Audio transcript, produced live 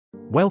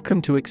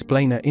Welcome to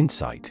Explainer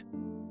Insight.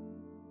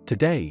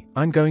 Today,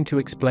 I'm going to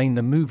explain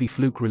the movie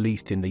Fluke,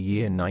 released in the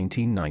year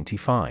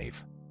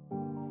 1995.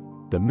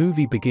 The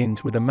movie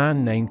begins with a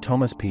man named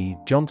Thomas P.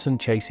 Johnson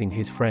chasing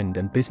his friend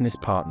and business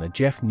partner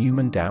Jeff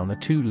Newman down a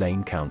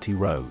two-lane county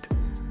road.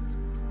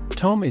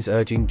 Tom is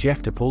urging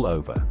Jeff to pull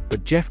over,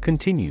 but Jeff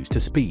continues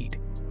to speed.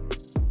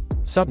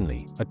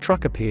 Suddenly, a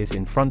truck appears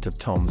in front of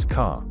Tom's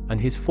car,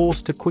 and he's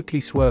forced to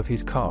quickly swerve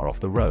his car off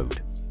the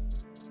road.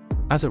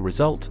 As a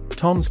result,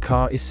 Tom's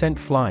car is sent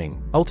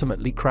flying,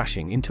 ultimately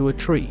crashing into a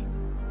tree.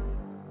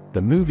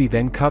 The movie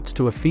then cuts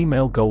to a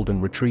female golden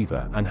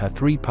retriever and her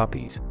three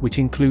puppies, which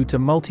includes a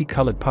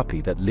multicolored puppy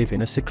that live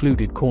in a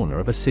secluded corner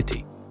of a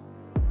city.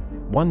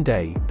 One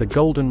day, the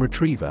golden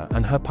retriever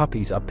and her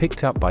puppies are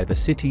picked up by the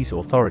city's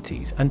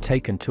authorities and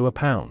taken to a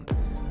pound.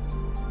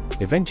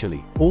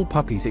 Eventually, all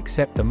puppies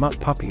except the mutt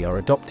puppy are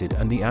adopted,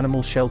 and the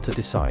animal shelter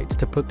decides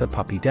to put the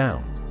puppy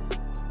down.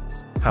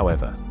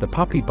 However, the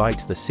puppy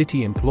bites the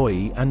city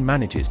employee and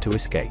manages to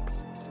escape.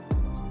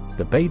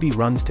 The baby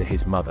runs to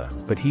his mother,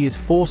 but he is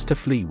forced to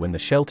flee when the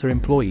shelter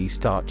employees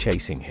start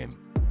chasing him.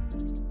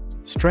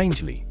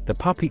 Strangely, the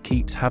puppy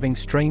keeps having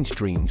strange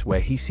dreams where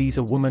he sees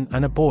a woman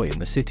and a boy in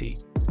the city.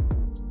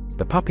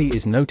 The puppy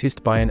is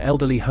noticed by an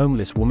elderly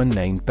homeless woman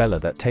named Bella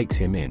that takes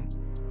him in.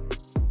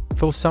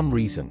 For some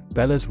reason,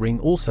 Bella's ring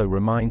also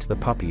reminds the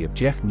puppy of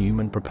Jeff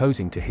Newman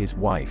proposing to his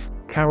wife,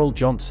 Carol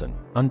Johnson,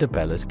 under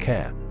Bella's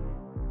care.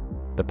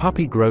 The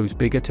puppy grows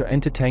bigger to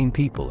entertain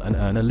people and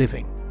earn a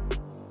living.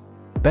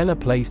 Bella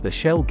plays the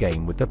shell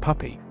game with the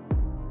puppy.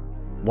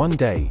 One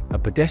day, a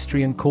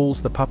pedestrian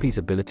calls the puppy's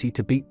ability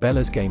to beat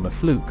Bella's game of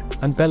Fluke,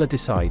 and Bella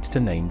decides to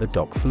name the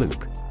dog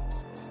Fluke.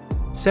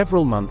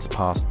 Several months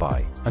pass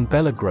by, and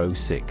Bella grows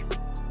sick.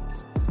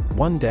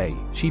 One day,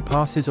 she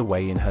passes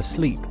away in her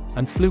sleep,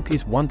 and Fluke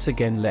is once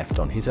again left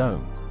on his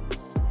own.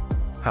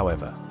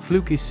 However,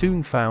 Fluke is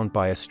soon found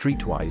by a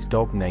streetwise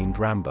dog named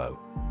Rambo.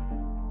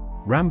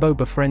 Rambo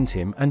befriends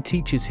him and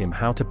teaches him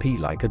how to pee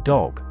like a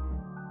dog.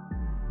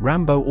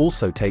 Rambo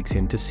also takes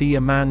him to see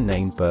a man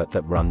named Bert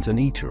that runs an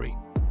eatery.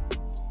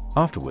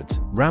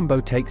 Afterwards,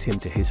 Rambo takes him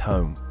to his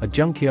home, a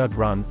junkyard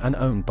run and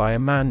owned by a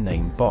man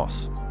named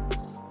Boss.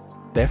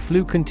 There,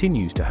 Fluke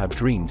continues to have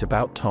dreams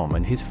about Tom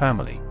and his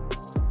family.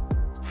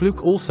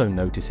 Fluke also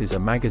notices a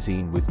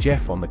magazine with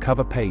Jeff on the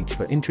cover page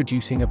for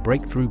introducing a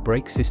breakthrough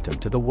brake system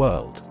to the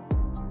world.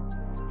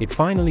 It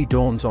finally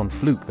dawns on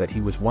Fluke that he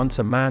was once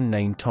a man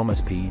named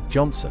Thomas P.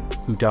 Johnson,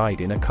 who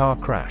died in a car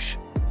crash.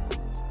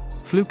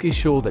 Fluke is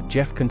sure that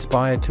Jeff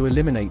conspired to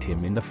eliminate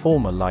him in the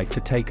former life to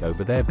take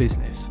over their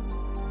business.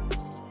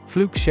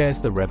 Fluke shares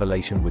the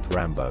revelation with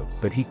Rambo,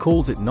 but he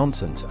calls it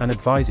nonsense and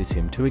advises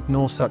him to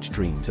ignore such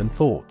dreams and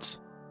thoughts.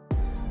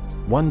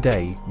 One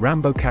day,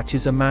 Rambo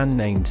catches a man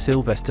named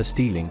Sylvester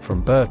stealing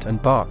from Bert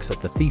and barks at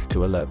the thief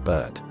to alert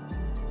Bert.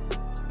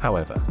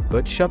 However,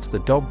 Bert shuts the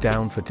dog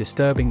down for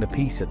disturbing the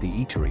peace at the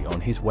eatery on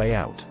his way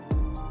out.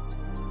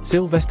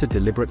 Sylvester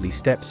deliberately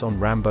steps on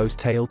Rambo's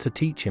tail to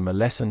teach him a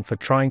lesson for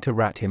trying to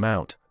rat him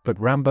out, but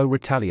Rambo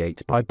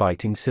retaliates by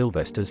biting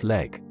Sylvester's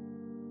leg.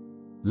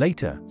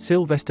 Later,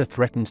 Sylvester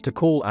threatens to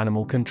call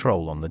animal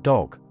control on the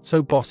dog,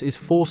 so Boss is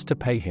forced to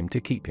pay him to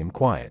keep him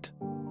quiet.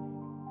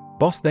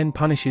 Boss then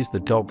punishes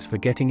the dogs for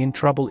getting in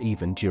trouble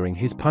even during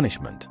his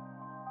punishment.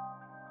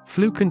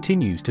 Fluke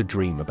continues to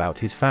dream about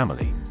his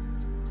family.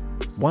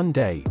 One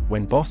day,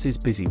 when Boss is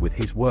busy with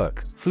his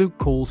work, Fluke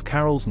calls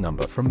Carol's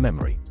number from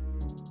memory.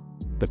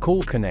 The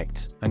call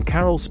connects, and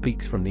Carol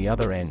speaks from the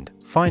other end,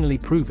 finally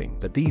proving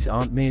that these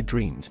aren't mere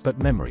dreams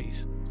but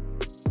memories.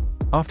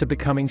 After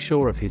becoming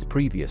sure of his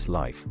previous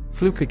life,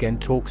 Fluke again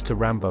talks to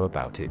Rambo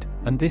about it,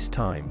 and this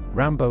time,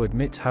 Rambo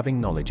admits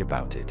having knowledge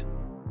about it.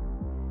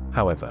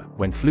 However,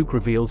 when Fluke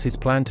reveals his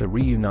plan to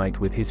reunite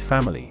with his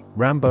family,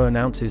 Rambo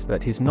announces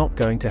that he's not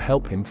going to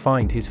help him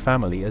find his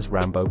family as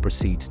Rambo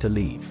proceeds to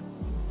leave.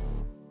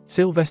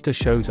 Sylvester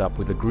shows up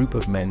with a group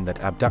of men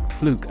that abduct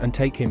Fluke and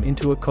take him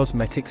into a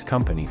cosmetics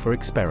company for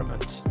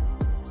experiments.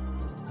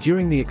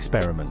 During the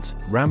experiments,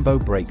 Rambo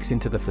breaks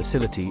into the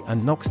facility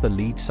and knocks the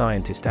lead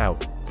scientist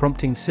out,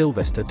 prompting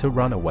Sylvester to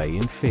run away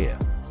in fear.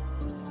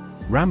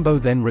 Rambo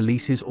then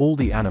releases all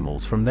the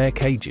animals from their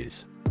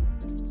cages.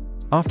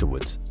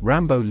 Afterwards,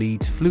 Rambo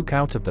leads Fluke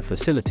out of the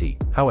facility,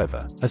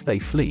 however, as they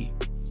flee,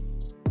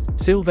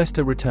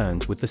 Sylvester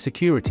returns with the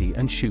security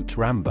and shoots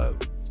Rambo.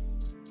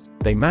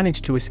 They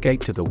manage to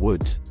escape to the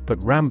woods,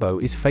 but Rambo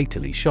is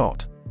fatally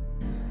shot.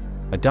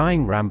 A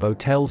dying Rambo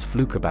tells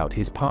Fluke about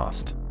his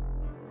past.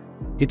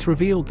 It's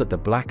revealed that the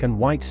black and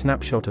white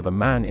snapshot of a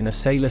man in a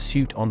sailor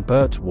suit on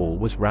Bert's wall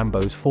was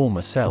Rambo's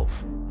former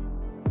self.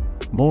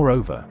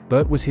 Moreover,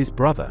 Bert was his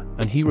brother,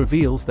 and he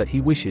reveals that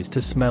he wishes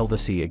to smell the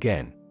sea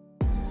again.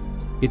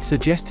 It's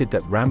suggested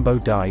that Rambo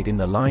died in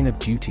the line of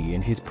duty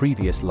in his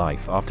previous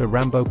life after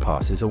Rambo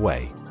passes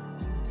away.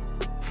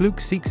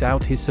 Fluke seeks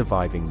out his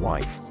surviving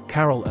wife,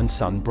 Carol, and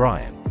son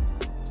Brian.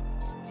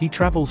 He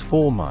travels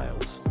 4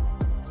 miles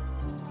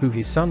to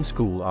his son's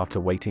school. After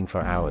waiting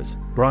for hours,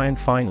 Brian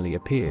finally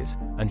appears,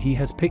 and he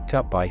has picked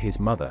up by his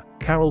mother,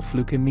 Carol.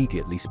 Fluke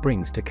immediately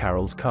springs to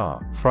Carol's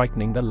car,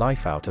 frightening the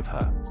life out of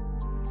her.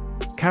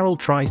 Carol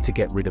tries to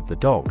get rid of the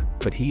dog,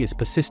 but he is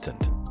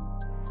persistent.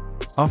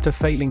 After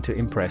failing to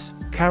impress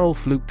Carol,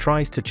 Fluke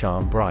tries to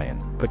charm Brian,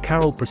 but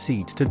Carol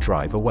proceeds to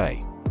drive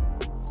away.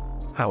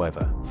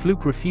 However,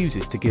 Fluke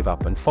refuses to give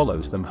up and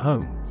follows them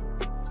home.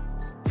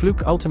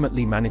 Fluke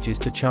ultimately manages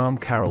to charm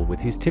Carol with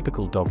his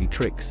typical doggy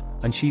tricks,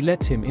 and she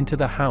lets him into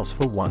the house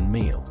for one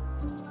meal.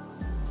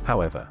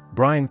 However,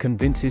 Brian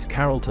convinces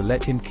Carol to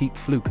let him keep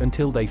Fluke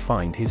until they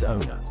find his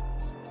owner.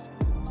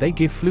 They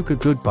give Fluke a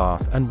good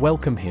bath and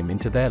welcome him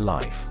into their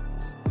life.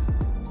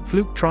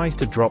 Fluke tries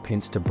to drop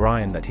hints to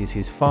Brian that he's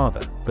his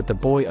father, but the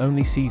boy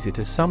only sees it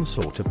as some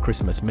sort of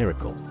Christmas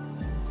miracle.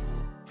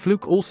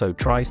 Fluke also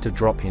tries to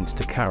drop hints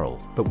to Carol,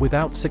 but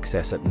without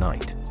success at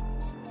night.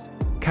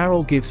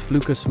 Carol gives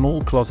Fluke a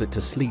small closet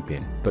to sleep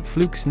in, but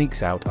Fluke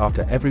sneaks out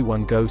after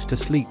everyone goes to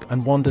sleep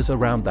and wanders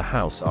around the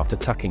house after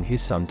tucking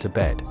his son to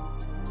bed.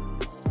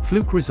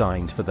 Fluke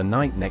resigns for the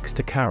night next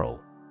to Carol.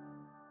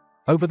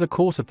 Over the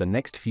course of the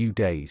next few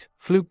days,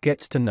 Fluke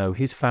gets to know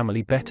his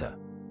family better.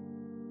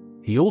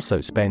 He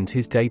also spends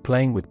his day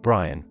playing with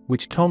Brian,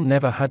 which Tom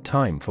never had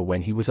time for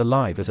when he was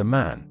alive as a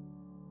man.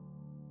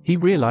 He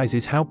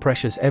realizes how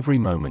precious every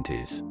moment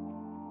is.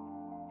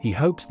 He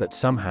hopes that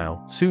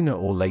somehow, sooner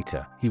or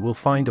later, he will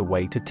find a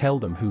way to tell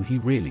them who he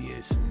really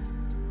is.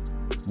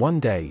 One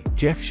day,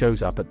 Jeff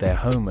shows up at their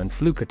home and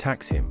Fluke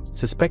attacks him,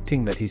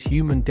 suspecting that his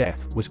human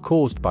death was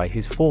caused by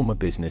his former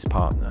business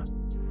partner.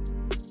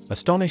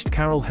 Astonished,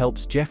 Carol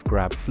helps Jeff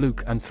grab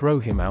Fluke and throw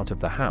him out of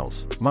the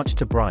house, much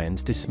to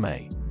Brian's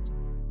dismay.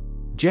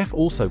 Jeff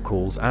also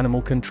calls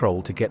animal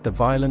control to get the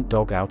violent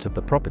dog out of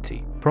the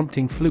property,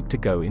 prompting Fluke to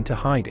go into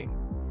hiding.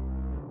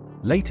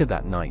 Later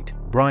that night,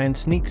 Brian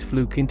sneaks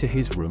Fluke into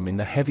his room in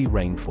the heavy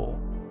rainfall.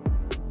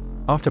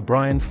 After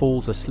Brian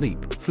falls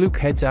asleep, Fluke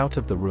heads out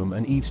of the room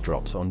and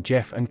eavesdrops on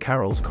Jeff and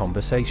Carol's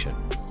conversation.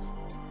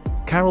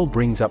 Carol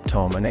brings up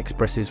Tom and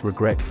expresses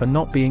regret for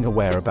not being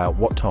aware about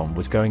what Tom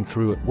was going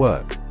through at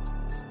work.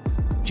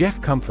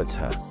 Jeff comforts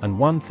her, and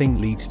one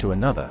thing leads to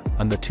another,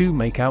 and the two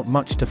make out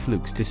much to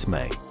Fluke's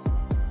dismay.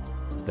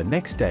 The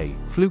next day,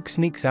 Fluke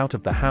sneaks out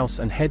of the house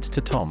and heads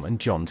to Tom and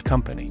John's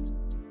company.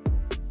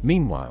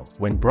 Meanwhile,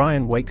 when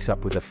Brian wakes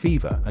up with a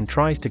fever and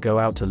tries to go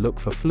out to look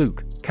for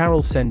Fluke,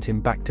 Carol sends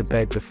him back to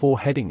bed before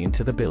heading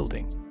into the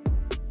building.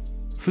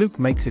 Fluke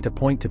makes it a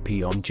point to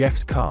pee on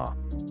Jeff's car.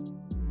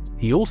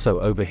 He also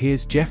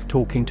overhears Jeff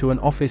talking to an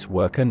office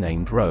worker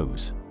named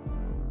Rose.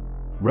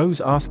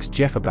 Rose asks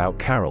Jeff about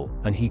Carol,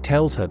 and he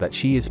tells her that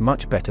she is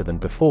much better than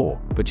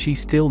before, but she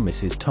still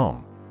misses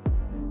Tom.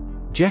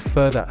 Jeff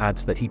further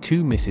adds that he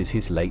too misses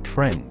his late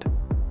friend.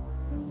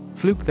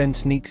 Fluke then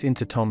sneaks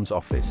into Tom's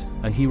office,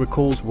 and he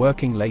recalls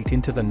working late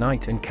into the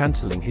night and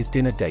canceling his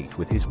dinner date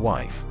with his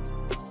wife.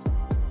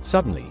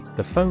 Suddenly,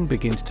 the phone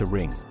begins to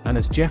ring, and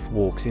as Jeff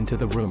walks into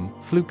the room,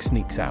 Fluke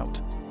sneaks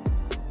out.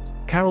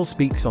 Carol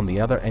speaks on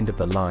the other end of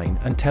the line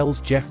and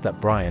tells Jeff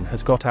that Brian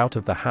has got out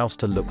of the house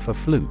to look for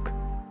Fluke.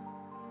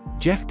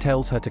 Jeff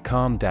tells her to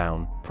calm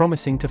down,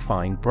 promising to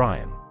find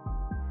Brian.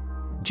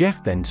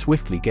 Jeff then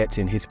swiftly gets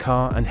in his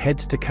car and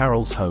heads to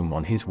Carol's home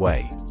on his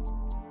way.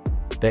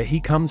 There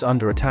he comes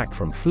under attack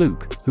from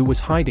Fluke, who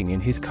was hiding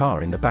in his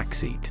car in the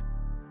backseat.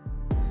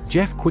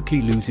 Jeff quickly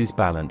loses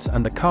balance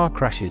and the car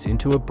crashes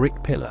into a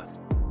brick pillar.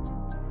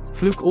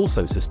 Fluke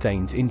also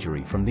sustains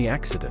injury from the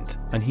accident,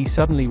 and he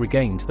suddenly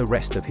regains the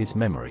rest of his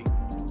memory.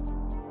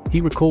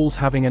 He recalls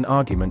having an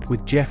argument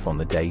with Jeff on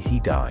the day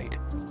he died.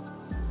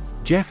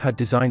 Jeff had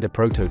designed a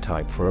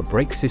prototype for a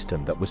brake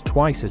system that was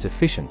twice as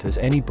efficient as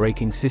any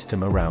braking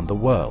system around the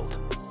world.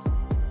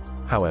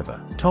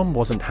 However, Tom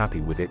wasn't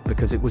happy with it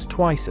because it was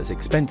twice as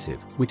expensive,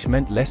 which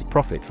meant less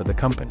profit for the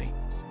company.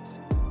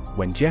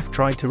 When Jeff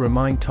tried to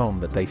remind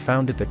Tom that they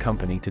founded the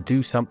company to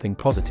do something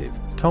positive,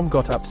 Tom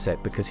got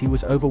upset because he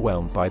was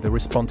overwhelmed by the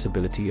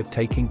responsibility of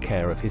taking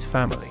care of his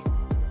family.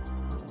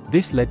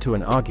 This led to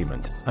an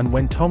argument, and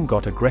when Tom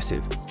got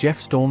aggressive, Jeff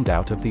stormed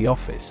out of the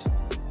office.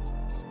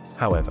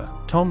 However,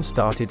 Tom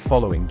started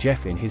following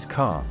Jeff in his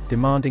car,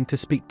 demanding to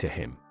speak to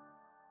him.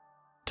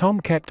 Tom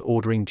kept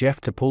ordering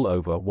Jeff to pull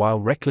over while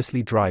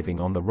recklessly driving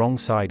on the wrong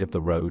side of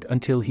the road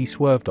until he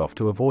swerved off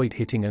to avoid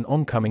hitting an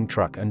oncoming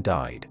truck and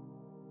died.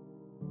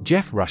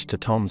 Jeff rushed to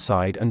Tom's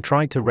side and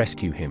tried to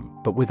rescue him,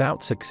 but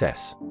without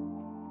success.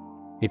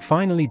 It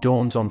finally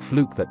dawns on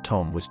Fluke that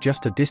Tom was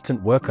just a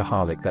distant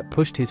workaholic that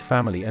pushed his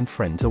family and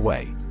friends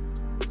away.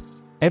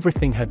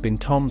 Everything had been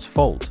Tom's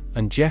fault,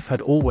 and Jeff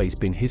had always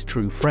been his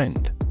true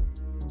friend.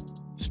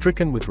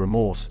 Stricken with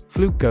remorse,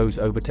 Fluke goes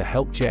over to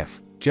help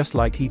Jeff, just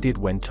like he did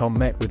when Tom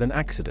met with an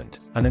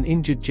accident, and an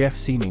injured Jeff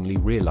seemingly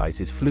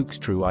realizes Fluke's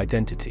true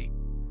identity.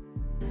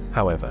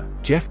 However,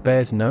 Jeff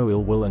bears no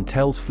ill will and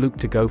tells Fluke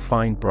to go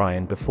find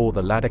Brian before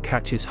the latter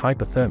catches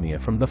hypothermia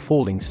from the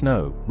falling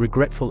snow,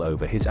 regretful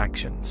over his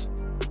actions.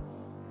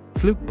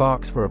 Fluke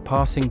barks for a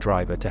passing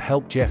driver to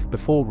help Jeff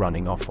before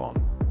running off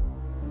on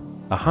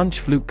a hunch.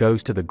 Fluke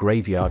goes to the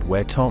graveyard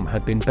where Tom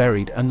had been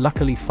buried and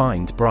luckily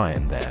finds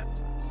Brian there.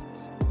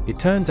 It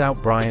turns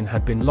out Brian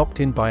had been locked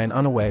in by an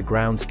unaware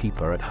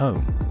groundskeeper at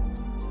home.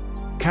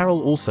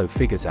 Carol also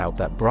figures out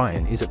that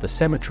Brian is at the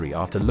cemetery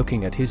after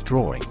looking at his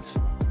drawings.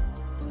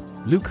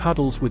 Luke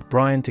huddles with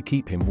Brian to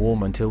keep him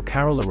warm until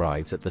Carol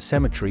arrives at the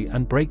cemetery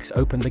and breaks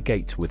open the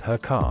gates with her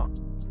car.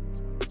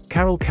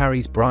 Carol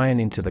carries Brian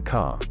into the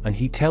car, and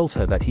he tells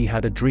her that he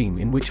had a dream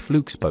in which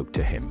Fluke spoke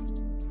to him.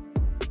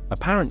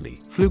 Apparently,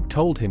 Fluke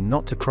told him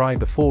not to cry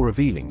before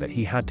revealing that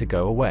he had to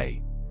go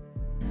away.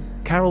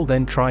 Carol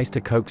then tries to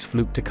coax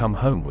Fluke to come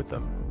home with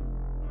them.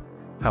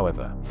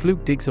 However,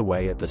 Fluke digs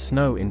away at the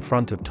snow in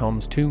front of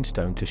Tom's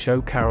tombstone to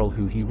show Carol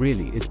who he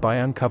really is by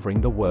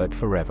uncovering the word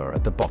forever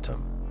at the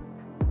bottom.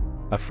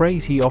 A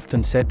phrase he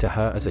often said to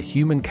her as a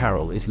human.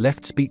 Carol is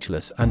left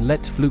speechless and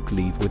lets Fluke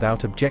leave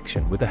without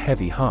objection with a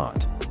heavy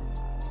heart.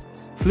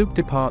 Fluke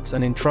departs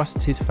and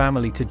entrusts his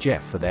family to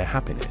Jeff for their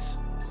happiness.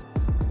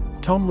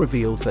 Tom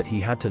reveals that he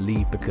had to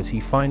leave because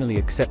he finally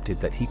accepted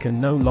that he can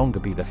no longer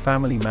be the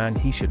family man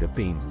he should have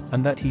been,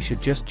 and that he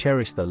should just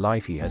cherish the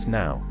life he has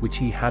now, which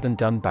he hadn't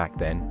done back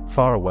then,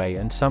 far away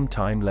and some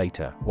time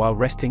later, while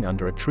resting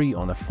under a tree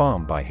on a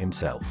farm by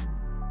himself.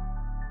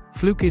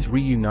 Fluke is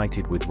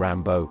reunited with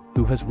Rambo,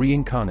 who has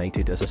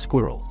reincarnated as a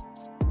squirrel.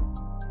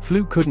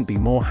 Fluke couldn't be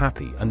more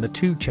happy and the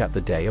two chat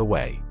the day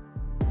away.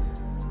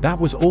 That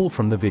was all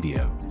from the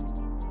video.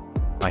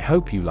 I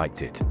hope you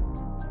liked it.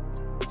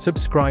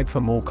 Subscribe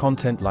for more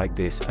content like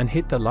this and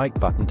hit the like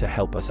button to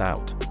help us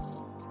out.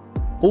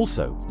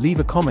 Also, leave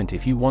a comment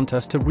if you want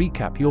us to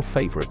recap your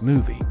favorite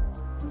movie.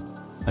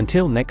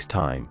 Until next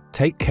time,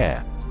 take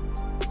care.